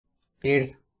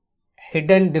is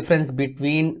hidden difference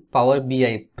between Power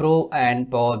BI Pro and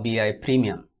Power BI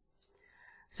Premium.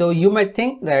 So you might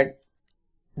think that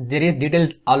there is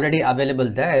details already available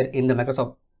there in the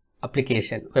Microsoft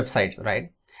application websites,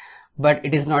 right? But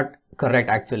it is not correct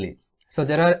actually. So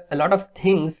there are a lot of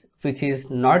things which is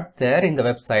not there in the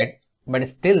website, but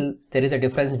still there is a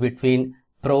difference between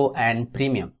Pro and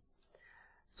Premium.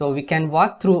 So we can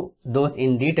walk through those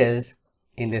in details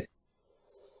in this,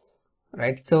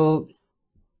 right? So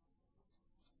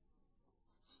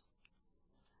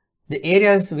the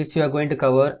areas which you are going to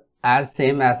cover as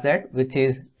same as that, which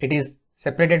is it is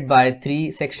separated by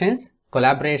 3 sections: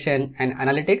 collaboration and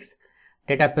analytics,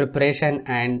 data preparation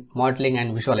and modeling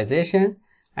and visualization,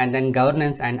 and then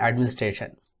governance and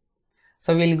administration.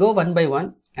 So we'll go one by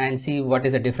one and see what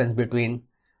is the difference between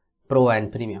Pro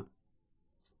and Premium.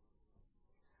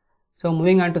 So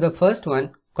moving on to the first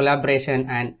one, collaboration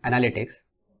and analytics.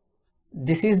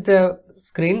 This is the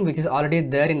screen which is already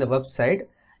there in the website,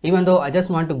 even though I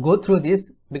just want to go through this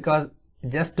because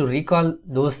just to recall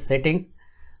those settings,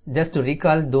 just to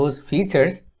recall those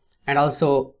features and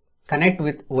also connect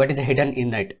with what is hidden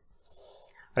in it,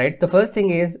 right? The first thing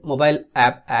is mobile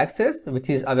app access, which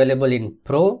is available in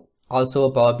Pro, also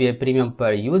Power BI Premium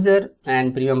per user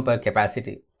and Premium per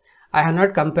capacity. I have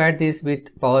not compared this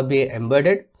with Power BI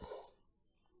Embedded.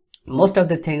 Most of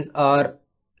the things are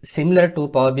similar to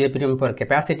Power BI Premium per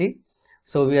capacity.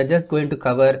 So we are just going to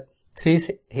cover 3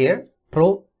 here: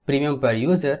 Pro, Premium per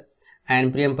user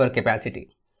and Premium per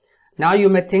capacity. Now you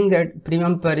may think that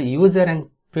Premium per user and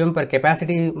Premium per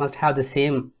capacity must have the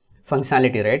same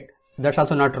functionality, right? That's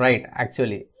also not right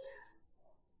actually.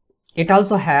 It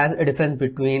also has a difference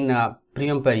between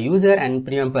Premium per user and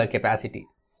Premium per capacity.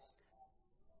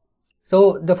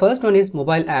 So the first one is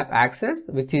mobile app access,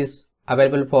 which is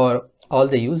available for all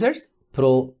the users: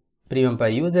 Pro, Premium per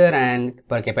user and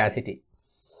per capacity.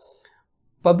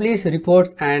 Publish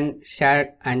reports and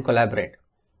share and collaborate.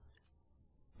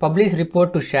 Publish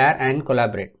report to share and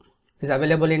collaborate. This is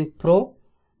available in Pro,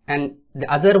 and the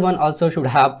other one also should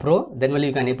have Pro, then only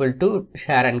you can able to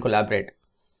share and collaborate.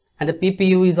 And the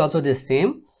PPU is also the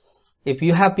same. If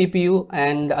you have PPU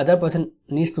and the other person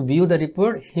needs to view the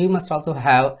report, he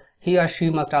or she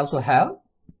must also have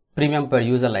Premium per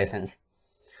user license.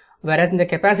 Whereas in the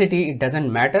capacity, it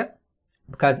doesn't matter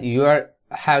because you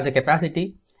have the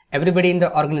capacity. Everybody in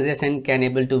the organization can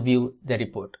able to view the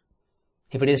report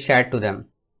if it is shared to them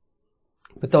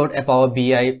without a Power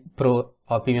BI Pro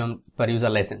or Premium per user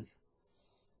license.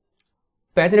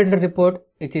 Penetrator report,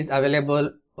 which is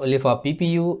available only for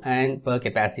PPU and per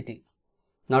capacity,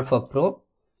 not for Pro.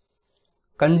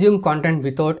 Consume content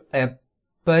without a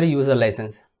per user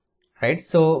license, right?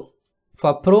 So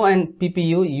for Pro and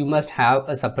PPU, you must have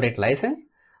a separate license,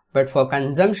 but for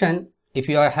consumption, if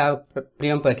you have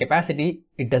Premium per capacity,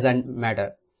 it doesn't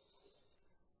matter.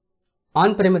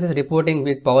 On-premises reporting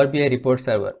with Power BI report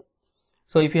server.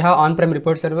 So if you have on-prem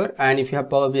report server and if you have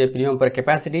Power BI Premium per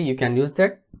capacity, you can use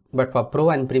that, but for Pro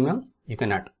and Premium, you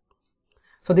cannot.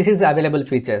 So this is the available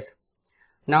features.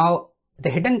 Now the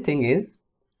hidden thing is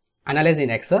analyze in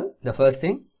Excel, the first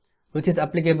thing, which is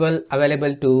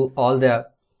available to all the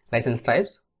license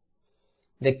types.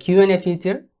 The Q&A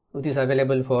feature, which is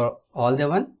available for all the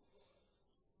one.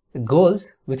 The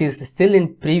goals, which is still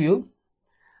in preview.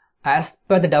 As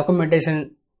per the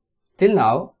documentation till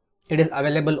now, it is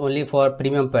available only for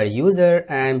Premium per user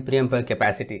and Premium per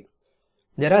capacity.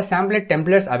 There are sample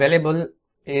templates available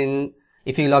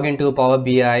if you log into Power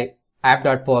BI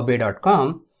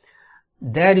app.powerbi.com.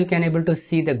 There you can able to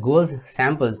see the goals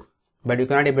samples, but you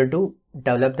cannot able to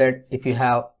develop that if you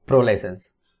have Pro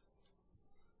license.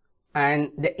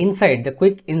 And the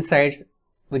quick insights,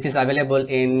 which is available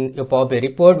in your Power BI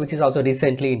report, which is also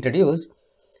recently introduced.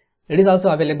 It is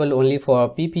also available only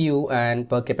for PPU and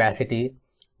per capacity,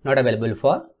 not available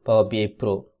for Power BI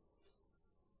Pro.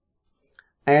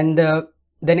 And the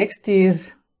next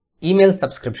is email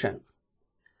subscription.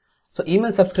 So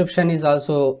email subscription is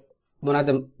also one of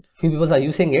the few people are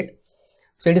using it.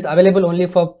 So it is available only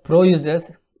for Pro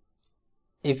users.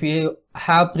 If you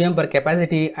have Premium per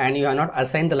capacity and you are not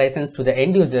assigned the license to the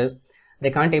end users,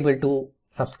 they can't able to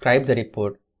subscribe the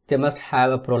report. They must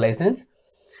have a Pro license,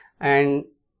 and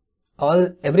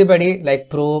everybody like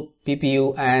Pro,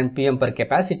 PPU and PM per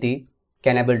capacity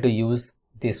can able to use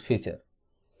this feature.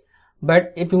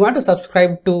 But if you want to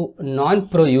subscribe to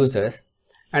non-Pro users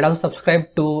and also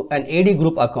subscribe to an AD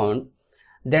group account,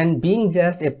 then being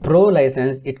just a Pro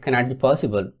license, it cannot be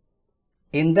possible.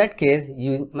 In that case,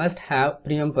 you must have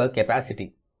Premium per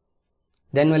capacity.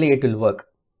 Then only it will work.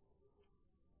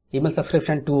 Email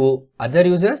subscription to other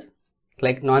users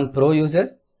like non-Pro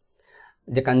users,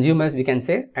 the consumers we can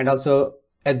say, and also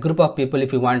a group of people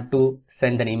if you want to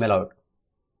send an email out.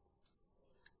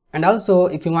 And also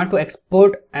if you want to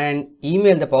export and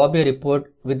email the Power BI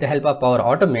report with the help of Power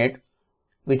Automate,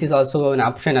 which is also an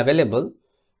option available.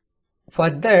 For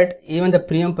that, even the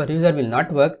premium per user will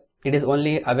not work. It is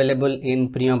only available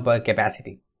in premium per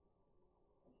capacity.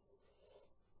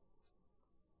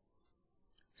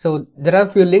 So there are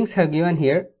a few links I have given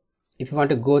here. If you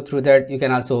want to go through that, you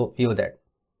can also view that.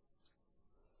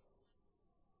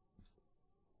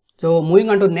 So moving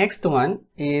on to next one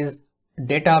is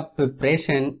data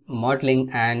preparation, modeling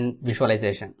and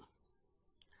visualization.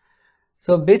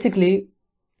 So basically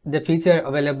the feature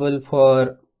available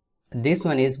for this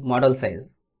one is model size.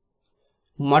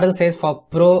 Model size for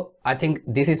Pro, I think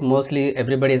this is mostly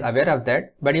everybody is aware of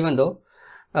that, but even though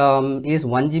is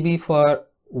 1 GB for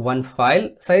one file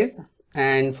size,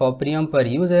 and for premium per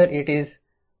user it is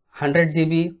 100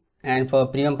 GB, and for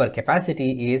premium per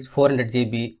capacity is 400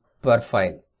 GB per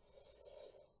file.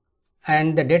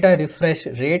 And the data refresh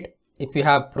rate, if you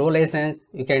have Pro license,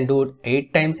 you can do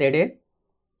 8 times a day.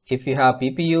 If you have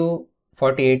PPU,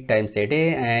 48 times a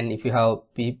day, and if you have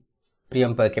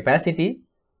premium per capacity,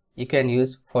 you can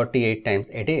use 48 times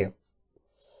a day.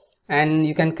 And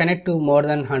you can connect to more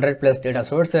than 100 plus data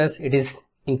sources. It is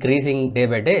increasing day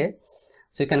by day.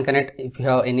 So you can connect if you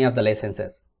have any of the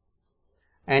licenses.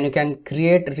 And you can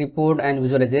create report and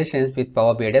visualizations with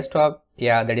Power BI Desktop.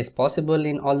 Yeah, that is possible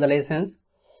in all the license.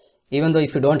 Even though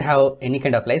if you don't have any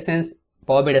kind of license,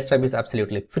 Power BI Desktop is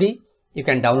absolutely free. You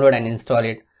can download and install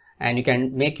it, and you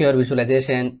can make your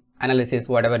visualization, analysis,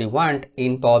 whatever you want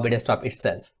in Power BI Desktop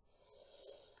itself.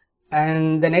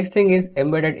 And the next thing is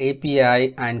embedded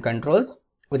API and controls,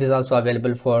 which is also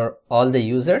available for all the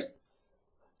users.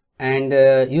 And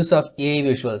use of AI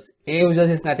visuals. AI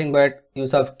visuals is nothing but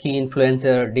use of key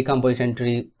influencer, decomposition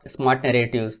tree, smart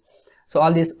narratives. So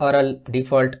all these are all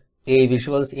default AI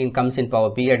visuals comes in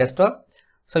Power BI Desktop.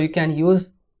 So you can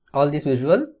use all these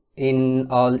visual in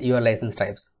all your license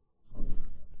types.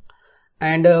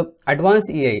 And advanced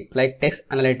AI like text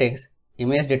analytics,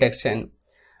 image detection,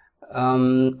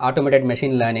 automated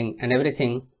machine learning and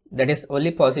everything, that is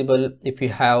only possible if you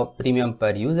have premium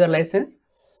per user license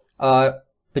or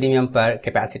premium per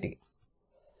capacity.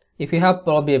 If you have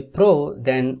Power BI Pro,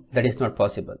 then that is not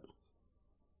possible.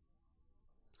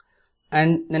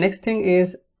 And the next thing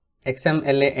is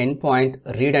XMLA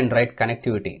endpoint read and write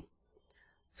connectivity.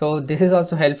 So this is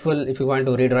also helpful if you want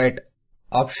to read write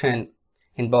option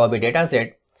in Power BI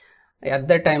dataset. At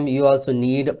that time you also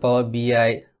need Power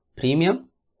BI premium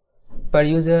per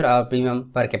user or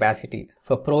premium per capacity.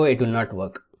 For Pro it will not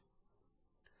work.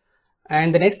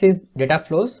 And the next is data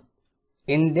flows.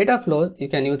 In data flows you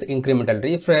can use incremental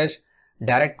refresh,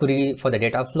 direct query for the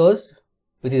data flows,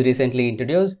 which is recently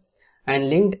introduced, and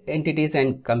linked entities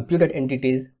and computed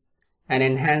entities, and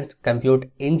enhanced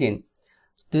compute engine.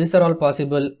 These are all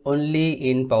possible only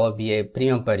in Power BI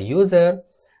premium per user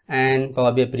and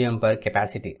Power BI premium per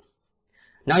capacity.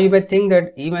 Now you might think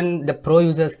that even the Pro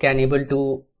users can able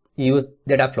to use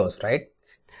data flows, right?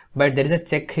 But there is a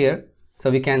check here, so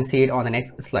we can see it on the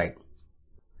next slide.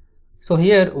 So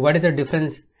here, what is the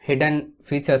difference hidden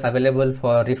features available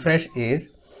for refresh is,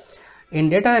 in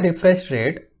data refresh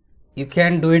rate, you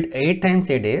can do it 8 times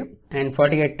a day and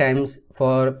 48 times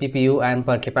for PPU and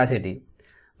per capacity.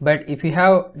 But if you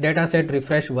have dataset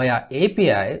refresh via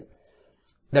API,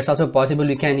 that's also possible.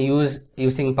 You can use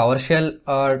using PowerShell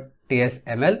or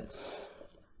TSML.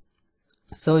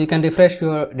 So you can refresh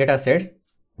your datasets.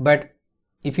 But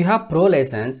if you have Pro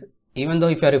license, even though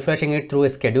if you are refreshing it through a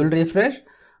scheduled refresh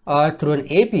or through an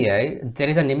API, there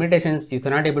is a limitations. You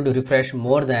cannot able to refresh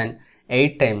more than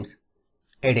 8 times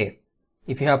a day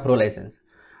if you have Pro license.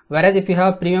 Whereas if you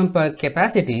have premium per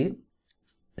capacity,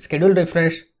 scheduled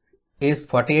refresh is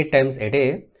 48 times a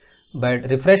day, but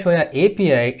refresh via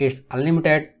API is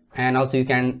unlimited, and also you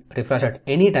can refresh at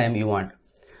any time you want.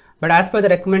 But as per the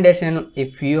recommendation,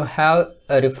 if you have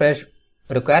a refresh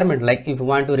requirement, like if you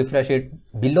want to refresh it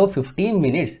below 15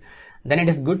 minutes, then it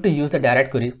is good to use the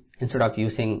direct query instead of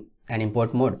using an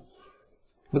import mode,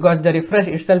 because the refresh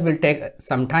itself will take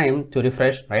some time to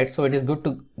refresh, right? So it is good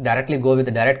to directly go with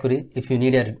the direct query if you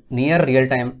need a near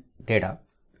real-time data.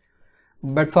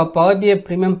 But for Power BI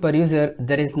premium per user,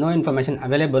 there is no information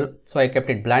available, so I kept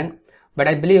it blank, but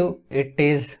I believe it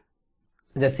is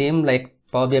the same like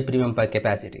Power BI premium per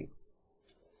capacity.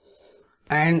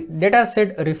 And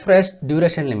dataset refresh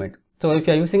duration limit. So if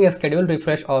you are using a scheduled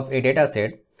refresh of a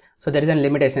dataset, so there is a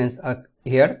limitations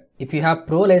here. If you have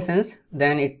Pro license,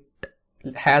 then it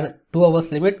has 2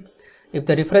 hours limit. If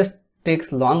the refresh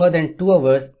takes longer than 2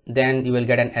 hours, then you will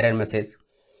get an error message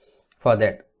for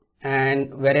that.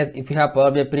 and whereas if you have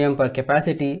Power BI Premium per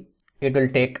capacity, it will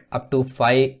take up to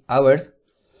 5 hours,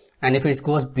 and if it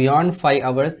goes beyond 5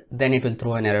 hours, then it will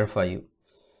throw an error for you.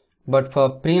 But for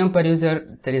Premium per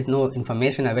user, there is no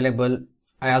information available.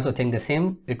 I also think the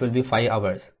same, it will be 5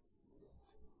 hours.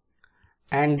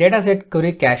 And dataset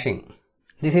query caching.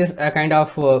 This is a kind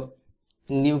of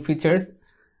new features,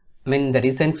 the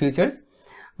recent features,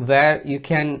 where you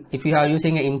can, if you are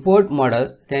using an import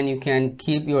model, then you can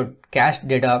keep your cached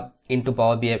data into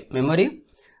Power BI memory,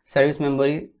 service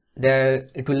memory. There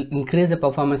it will increase the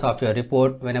performance of your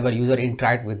report whenever user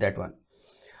interact with that one.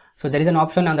 So there is an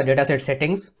option on the dataset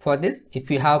settings for this. If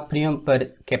you have Premium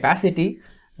per capacity,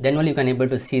 then only you can able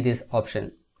to see this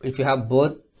option. If you have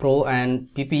both Pro and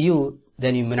PPU,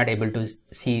 then you may not able to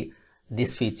see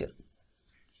this feature.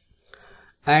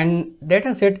 And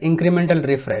dataset incremental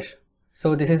refresh.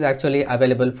 So this is actually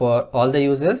available for all the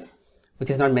users, which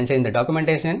is not mentioned in the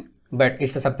documentation, but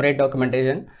it's a separate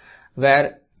documentation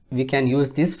where we can use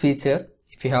this feature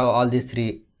if you have all these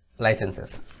 3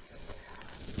 licenses.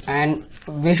 And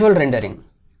visual rendering.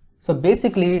 So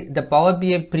basically the Power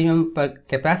BI Premium per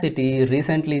capacity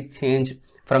recently changed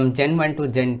from Gen 1 to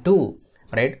Gen 2,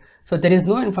 right? So there is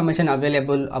no information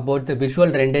available about the visual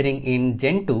rendering in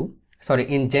Gen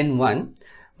 1,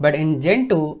 but in Gen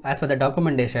 2, as per the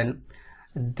documentation,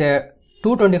 the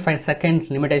 225 second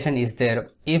limitation is there.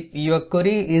 If your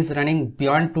query is running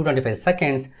beyond 225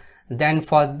 seconds, then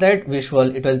for that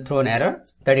visual, it will throw an error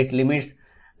that it limits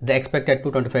the expected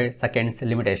 225 seconds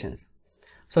limitations.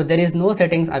 So there is no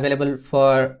settings available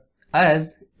for us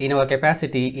in our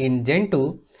capacity in Gen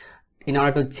 2 in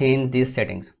order to change these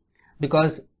settings,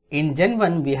 because in Gen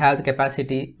 1 we have the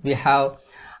capacity, we have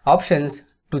options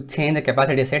to change the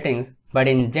capacity settings, but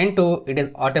in Gen 2 it is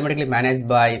automatically managed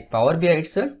by Power BI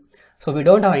itself. So we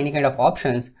don't have any kind of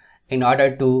options in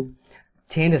order to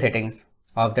change the settings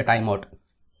of the timeout.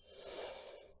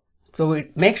 So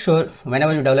we make sure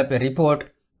whenever you develop a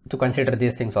report to consider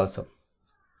these things also.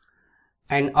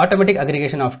 And automatic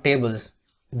aggregation of tables.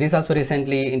 This also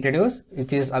recently introduced,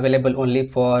 which is available only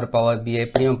for Power BI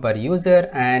Premium per user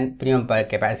and Premium per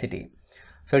capacity.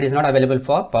 So it is not available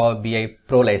for Power BI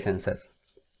Pro licenses.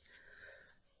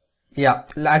 Yeah,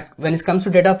 when it comes to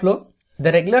data flow,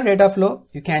 the regular data flow,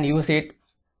 you can use it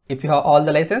if you have all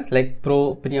the license like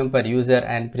Pro, Premium per user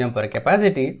and Premium per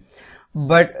capacity.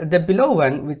 But the below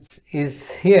one, which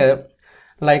is here,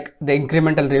 like the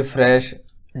incremental refresh,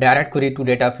 direct query to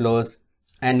data flows,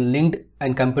 and linked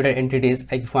and computed entities,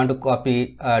 like if you want to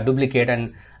copy, duplicate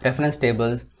and reference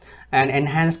tables, and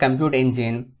enhanced compute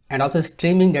engine, and also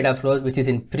streaming data flows, which is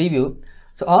in preview.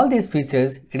 So all these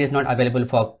features, it is not available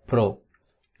for Pro.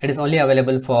 It is only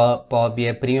available for Power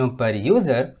BI Premium per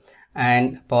user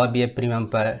and Power BI Premium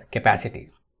per capacity.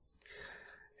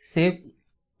 See,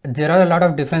 there are a lot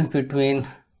of difference between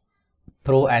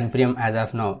Pro and Premium as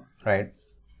of now, right?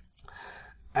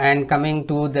 And coming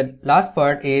to the last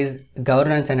part is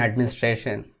governance and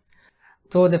administration.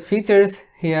 So the features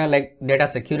here like data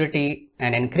security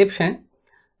and encryption,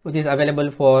 which is available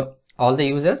for all the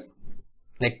users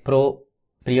like Pro,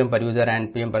 Premium per user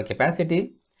and Premium per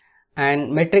capacity,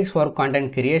 and metrics for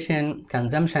content creation,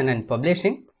 consumption and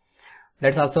publishing,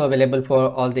 that's also available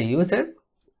for all the users.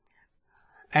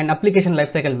 And application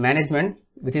lifecycle management,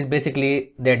 which is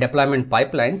basically the deployment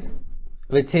pipelines,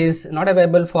 which is not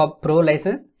available for Pro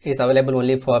license, is available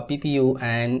only for PPU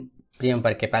and Premium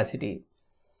per capacity.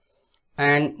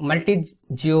 And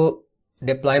multi-geo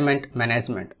deployment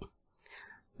management,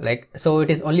 so it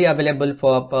is only available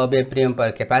for Power BI Premium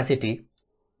per capacity.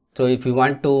 So if you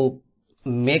want to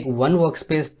make one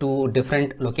workspace to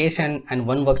different location and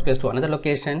one workspace to another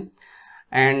location,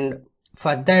 and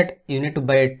for that you need to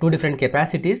buy 2 different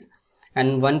capacities,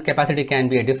 and one capacity can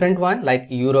be a different one like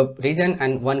Europe region,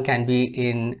 and one can be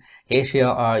in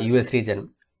Asia or US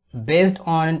region. Based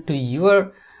on to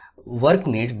your work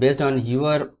needs, based on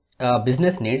your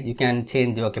business needs, you can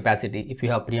change your capacity if you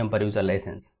have Premium per user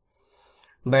license.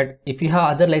 But if you have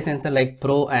other licenses like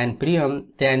Pro and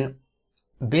Premium, then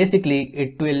basically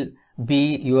it will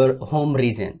be your home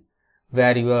region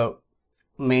where your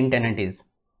main tenant is.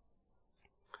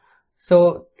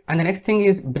 So, and the next thing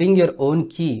is bring your own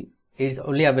key. It's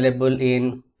only available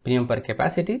in Premium per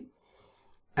capacity.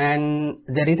 And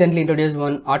they recently introduced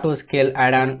one auto scale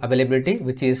add-on availability,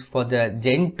 which is for the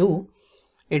Gen 2.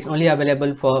 It's only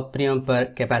available for Premium per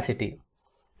capacity,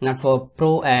 not for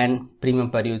Pro and Premium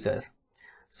per users.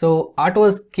 So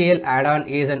auto scale add-on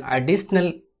is an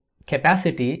additional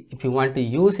capacity. If you want to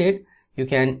use it, you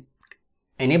can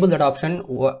enable that option.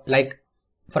 Like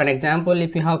for an example,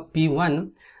 if you have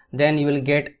P1, then you will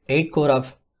get 8 core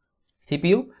of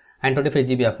CPU and 25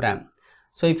 GB of RAM.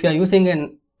 So if you are using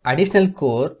an additional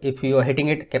core, if you are hitting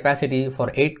it capacity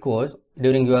for 8 cores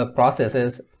during your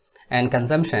processes and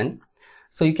consumption,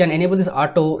 so you can enable this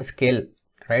auto scale,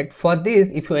 right? For this,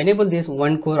 if you enable this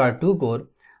 1 core or 2 core,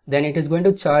 then it is going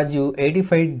to charge you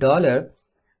 $85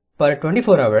 per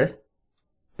 24 hours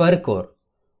per core.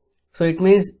 So it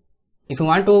means if you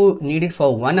want to need it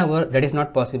for 1 hour, that is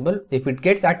not possible. If it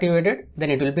gets activated, then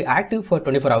it will be active for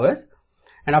 24 hours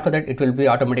and after that it will be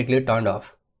automatically turned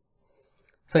off.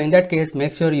 So in that case,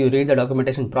 make sure you read the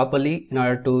documentation properly in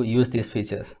order to use these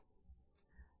features.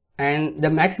 And the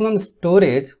maximum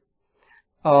storage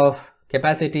of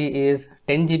capacity is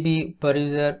 10 GB per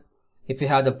user if you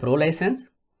have the Pro license,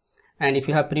 and if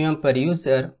you have Premium per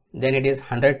user, then it is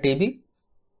 100 TB,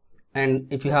 and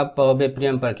if you have powerbi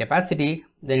Premium per capacity,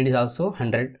 then it is also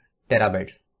 100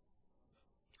 terabytes.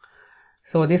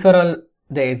 So these are all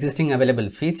the existing available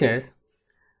features.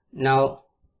 Now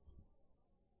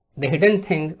the hidden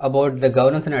thing about the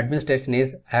governance and administration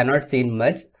is I have not seen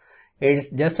much. It's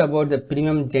just about the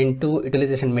Premium Gen 2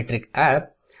 utilization metric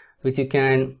app, which you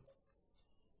can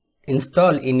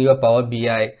install in your Power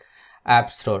BI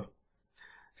app store.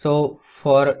 So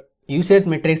for usage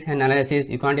metrics and analysis,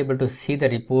 you can't able to see the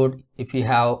report if you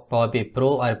have Power BI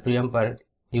Pro or Premium per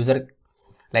user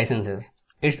licenses.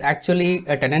 It's actually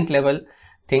a tenant level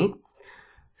thing.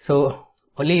 So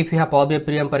only if you have Power BI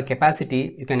Premium per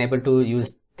capacity, you can able to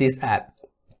use this app.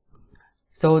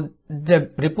 So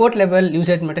the report level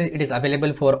usage metric, it is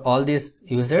available for all these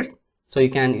users. So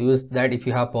you can use that if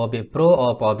you have Power BI Pro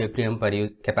or Power BI Premium per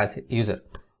capacity user.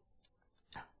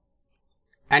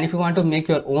 And if you want to make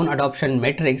your own adoption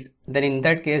metrics, then in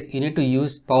that case you need to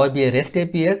use Power BI REST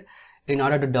APIs in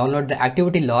order to download the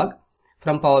activity log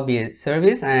from Power BI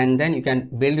service, and then you can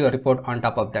build your report on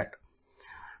top of that.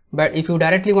 But if you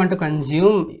directly want to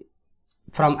consume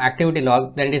from activity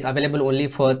log, then it is available only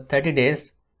for 30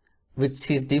 days,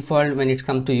 which is default when it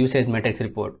comes to usage metrics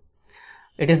report.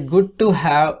 It is good to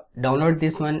have download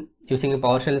this one using a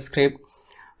PowerShell script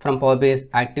from Power BI's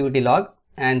activity log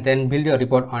and then build your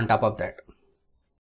report on top of that.